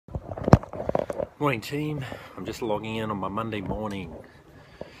Morning team, I'm just logging in on my Monday morning.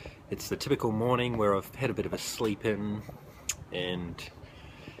 It's the typical morning where I've had a bit of a sleep in and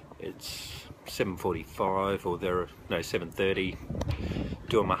it's 7:45 or 7:30,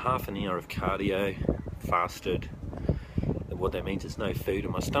 doing my half an hour of cardio, fasted. And what that means is no food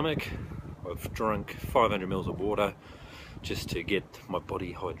in my stomach. I've drunk 500 mils of water just to get my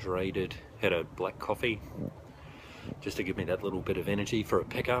body hydrated, had a black coffee just to give me that little bit of energy for a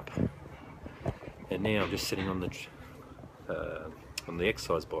pickup. And now I'm just sitting on the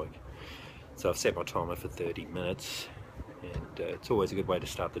exercise bike. So I've set my timer for 30 minutes and it's always a good way to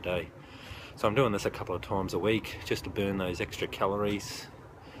start the day. So I'm doing this a couple of times a week just to burn those extra calories.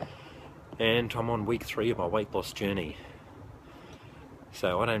 And I'm on week 3 of my weight loss journey.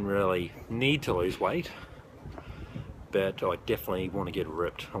 So I don't really need to lose weight, but I definitely want to get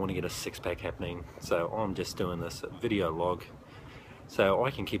ripped. I want to get a six-pack happening. So I'm just doing this video log so I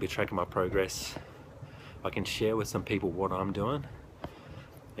can keep a track of my progress. I can share with some people what I'm doing,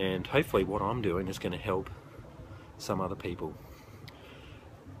 and hopefully what I'm doing is going to help some other people.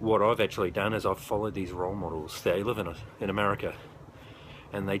 What I've actually done is I've followed these role models. They live in America,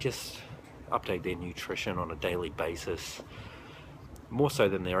 and they just update their nutrition on a daily basis, more so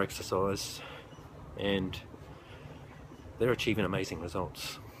than their exercise, and they're achieving amazing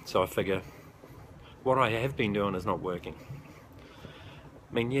results. So I figure what I have been doing is not working.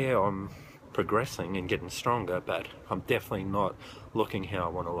 I mean, yeah, I'm progressing and getting stronger, but I'm definitely not looking how I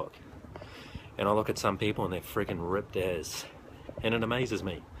want to look. And I look at some people and they're freaking ripped as, and it amazes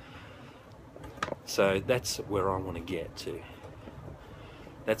me. So that's where I want to get to.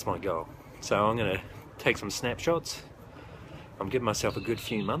 That's my goal. So I'm going to take some snapshots. I'm giving myself a good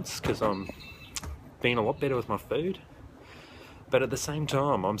few months because I'm being a lot better with my food, but at the same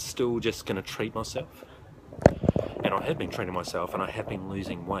time I'm still just going to treat myself. And I have been treating myself, and I have been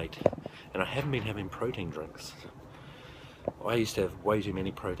losing weight, and I haven't been having protein drinks. I used to have way too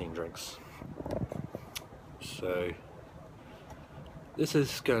many protein drinks. So this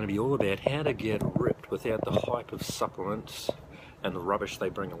is going to be all about how to get ripped without the hype of supplements and the rubbish they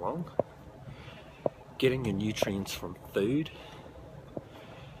bring along. Getting your nutrients from food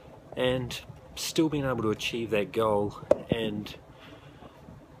and still being able to achieve that goal, and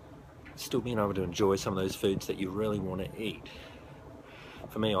still being able to enjoy some of those foods that you really want to eat.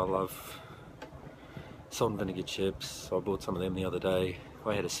 For me, I love salt and vinegar chips. I bought some of them the other day.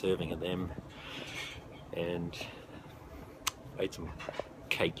 I had a serving of them, and ate some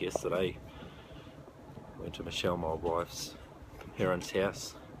cake yesterday. Went to Michelle, my wife's parents'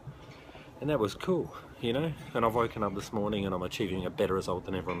 house, and that was cool, you know. And I've woken up this morning and I'm achieving a better result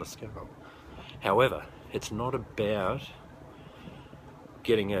than ever on the scale. However, it's not about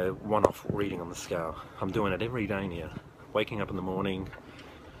getting a one-off reading on the scale. I'm doing it every day now. Waking up in the morning,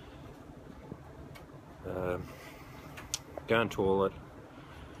 going to toilet,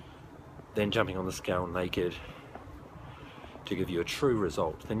 then jumping on the scale naked to give you a true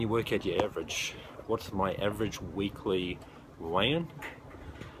result. Then you work out your average. What's my average weekly weigh-in?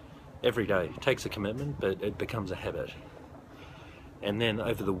 Every day. It takes a commitment, but it becomes a habit. And then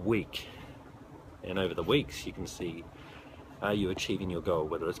over the week, and over the weeks, you can see, are you achieving your goal,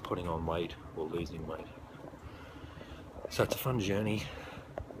 whether it's putting on weight or losing weight? So it's a fun journey.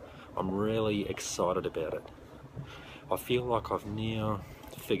 I'm really excited about it. I feel like I've now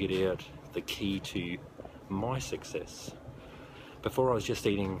figured out the key to my success. Before I was just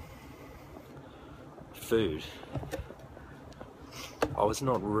eating food. I was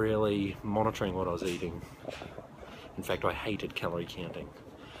not really monitoring what I was eating. In fact, I hated calorie counting.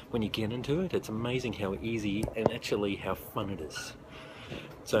 When you get into it, it's amazing how easy and actually how fun it is.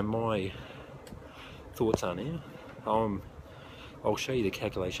 So my thoughts are now, I'll show you the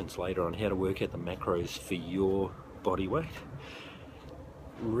calculations later on how to work out the macros for your body weight.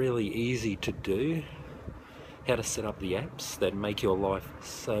 Really easy to do. How to set up the apps that make your life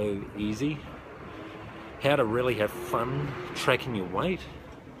so easy. How to really have fun tracking your weight.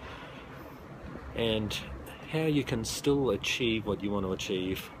 And how you can still achieve what you want to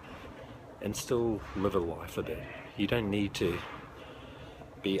achieve and still live a life a bit. You don't need to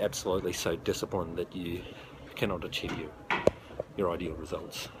be absolutely so disciplined that you cannot achieve your ideal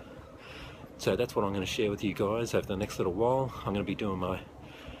results. So that's what I'm going to share with you guys over the next little while. I'm going to be doing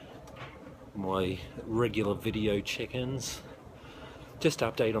my regular video check-ins, just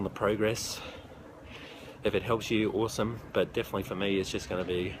to update on the progress. If it helps you, awesome, but definitely for me it's just going to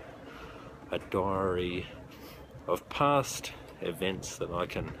be a diary of past events that I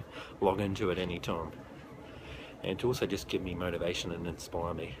can log into at any time, and to also just give me motivation and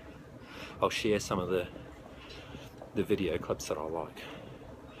inspire me. I'll share some of the video clips that I like.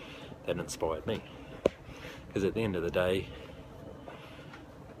 that inspired me. Because at the end of the day,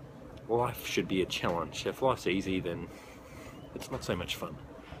 life should be a challenge. If life's easy, then it's not so much fun.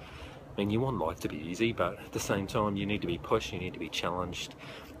 I mean, you want life to be easy, but at the same time, you need to be pushed, you need to be challenged.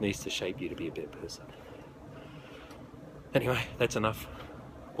 It needs to shape you to be a better person. Anyway, that's enough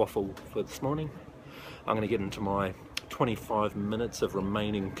waffle for this morning. I'm going to get into my 25 minutes of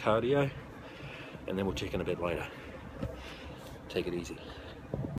remaining cardio, and then we'll check in a bit later. Take it easy.